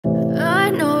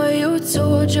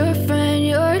told your friend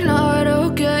you're not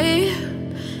okay,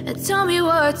 and tell me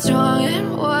what's wrong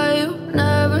and why you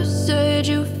never said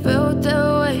you felt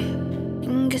that way.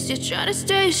 And guess you're trying to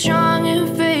stay strong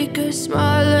and fake a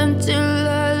smile until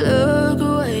I look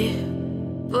away.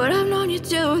 But I've known you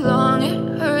too long,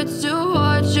 it hurts to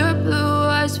watch your blue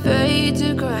eyes fade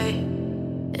to gray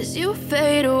as you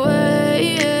fade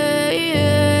away,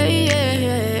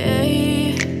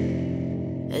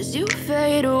 as you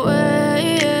fade away.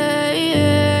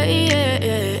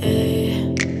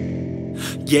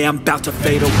 Yeah, I'm about to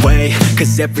fade away,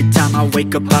 cause every time I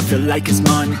wake up I feel like it's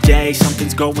Monday.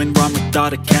 Something's going wrong with all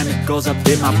the chemicals up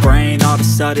in my brain. All of a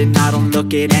sudden I don't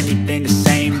look at anything the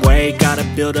same way. Gotta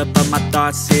build up of my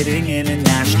thoughts sitting in an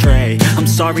ashtray. I'm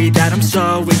sorry that I'm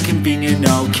so inconvenient,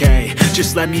 okay.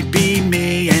 Just let me be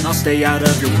me and I'll stay out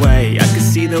of your way. I can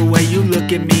see the way you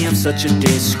look at me, I'm such a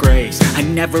disgrace. I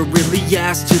never really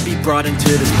asked to be brought into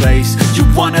this place. You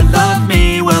wanna love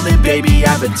me? Well then baby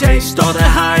I have a taste. All the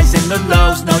highs and the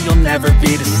lows, no, you'll never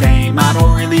be the same. I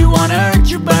don't really wanna hurt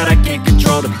you, but I can't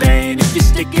control the pain. If you're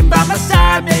sticking by my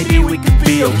side, maybe we could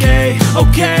be okay.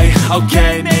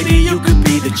 Okay, maybe you could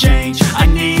be the change I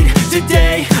need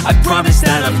today. I promise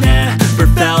that I've never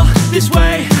felt this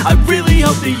way. I really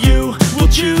hope that you will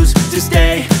choose to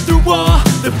stay through all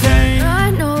the pain.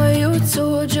 I know you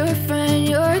told your friend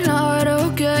you're not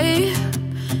okay,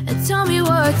 and tell me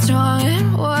what's wrong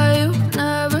and why you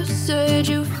never said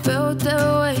you felt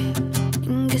that way.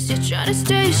 Guess you're trying to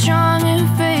stay strong and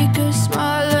fake a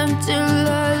smile until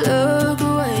I look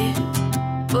away.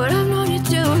 But I've known you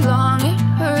too long, it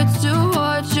hurts to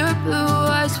watch your blue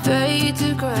eyes fade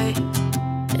to gray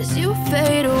as you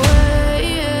fade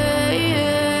away,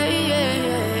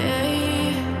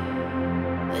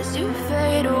 as you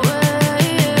fade away,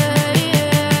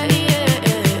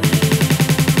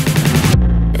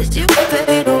 as you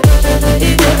fade away.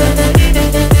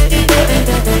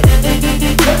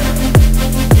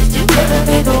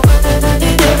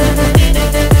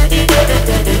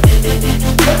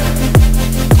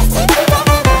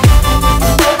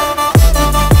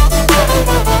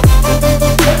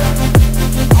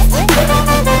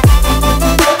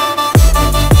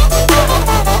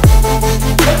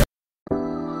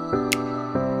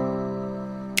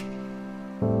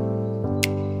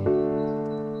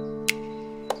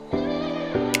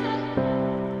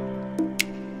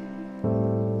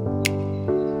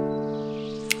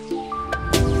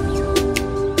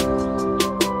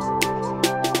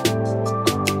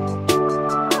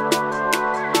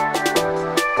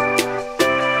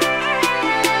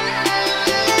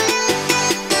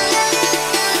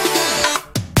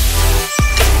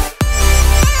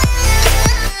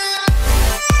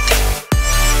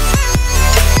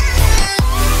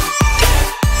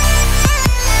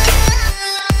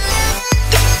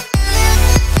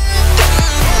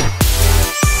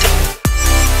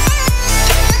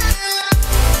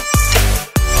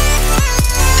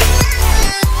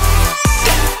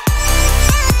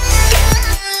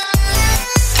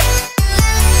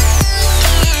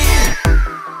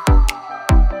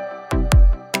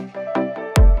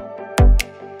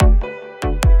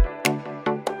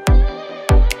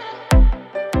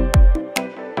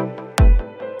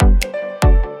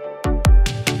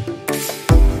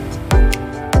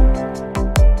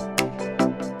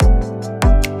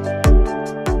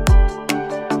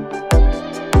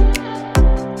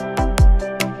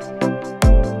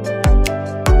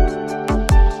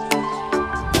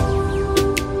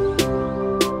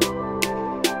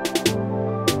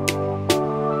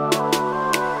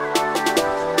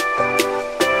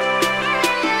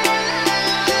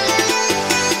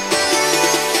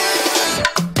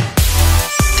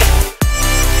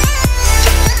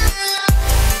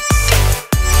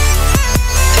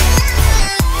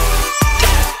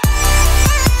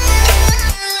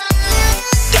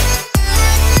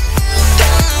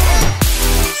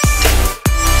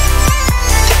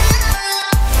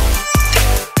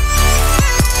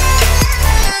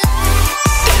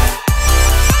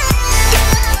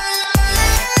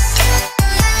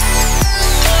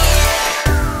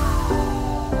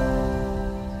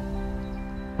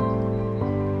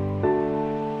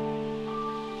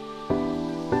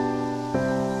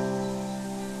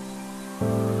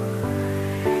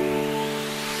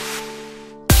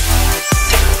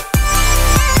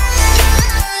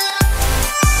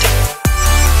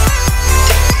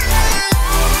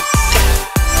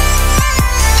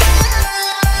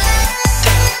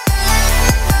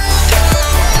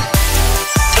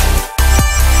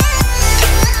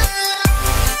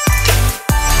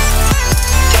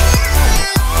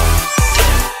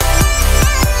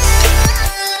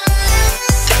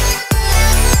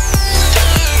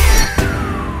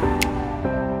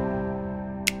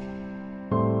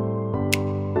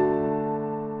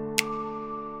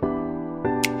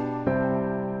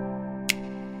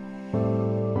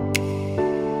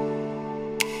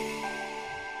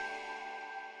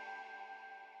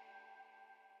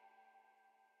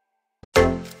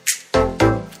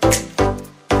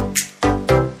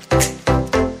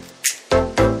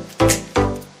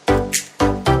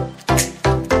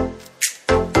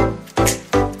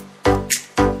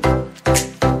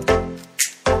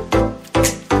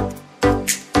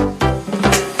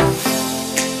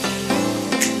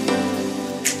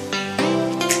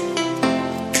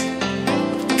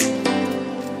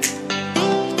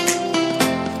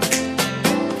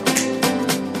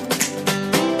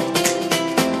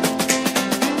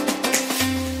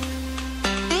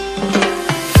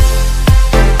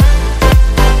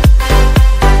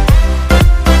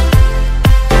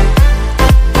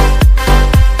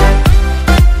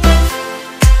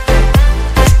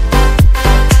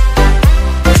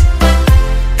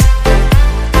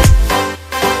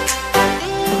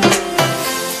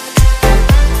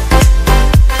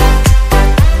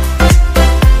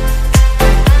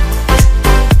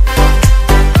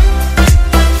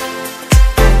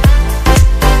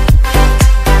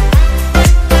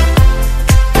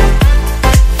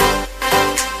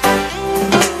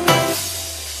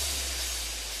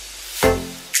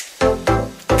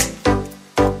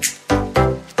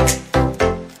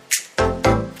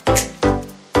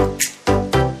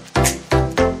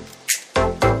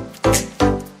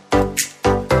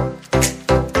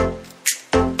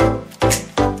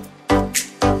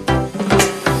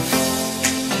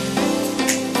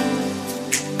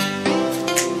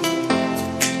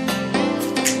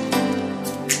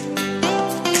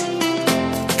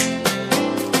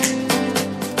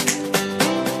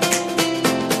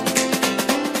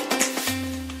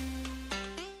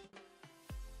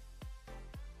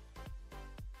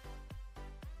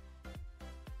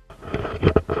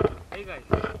 guys,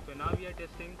 so now we are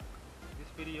testing this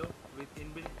video with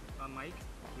inbuilt mic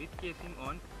with casing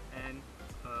on and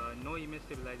no image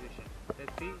stabilization.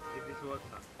 Let's see if this works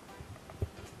out.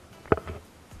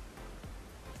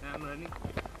 Now I'm running.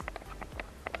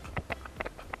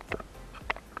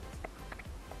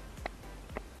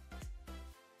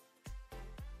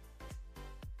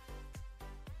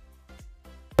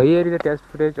 Here is the test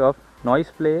footage of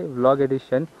Noise Play Vlog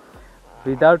Edition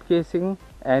without casing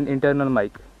and internal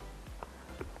mic.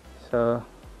 So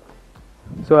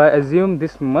I assume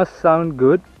this must sound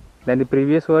good than the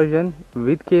previous version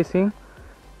with casing,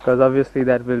 because obviously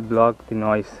that will block the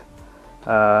noise.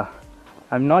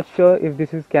 I'm not sure if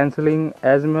this is cancelling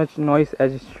as much noise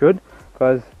as it should,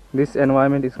 because this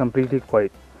environment is completely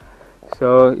quiet.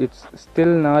 So it's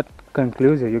still not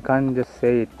conclusive. You can't just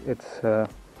say it's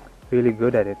really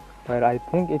good at it, but I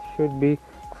think it should be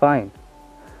fine.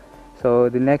 So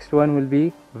the next one will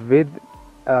be with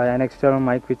an external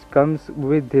mic which comes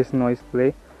with this Noise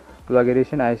Play Vlog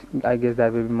Edition. I guess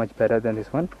that will be much better than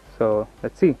this one. So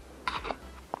let's see.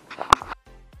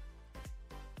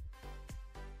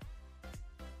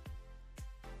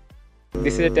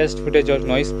 This is a test footage of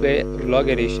Noise Play Vlog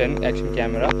Edition action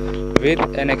camera with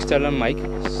an external mic.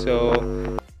 So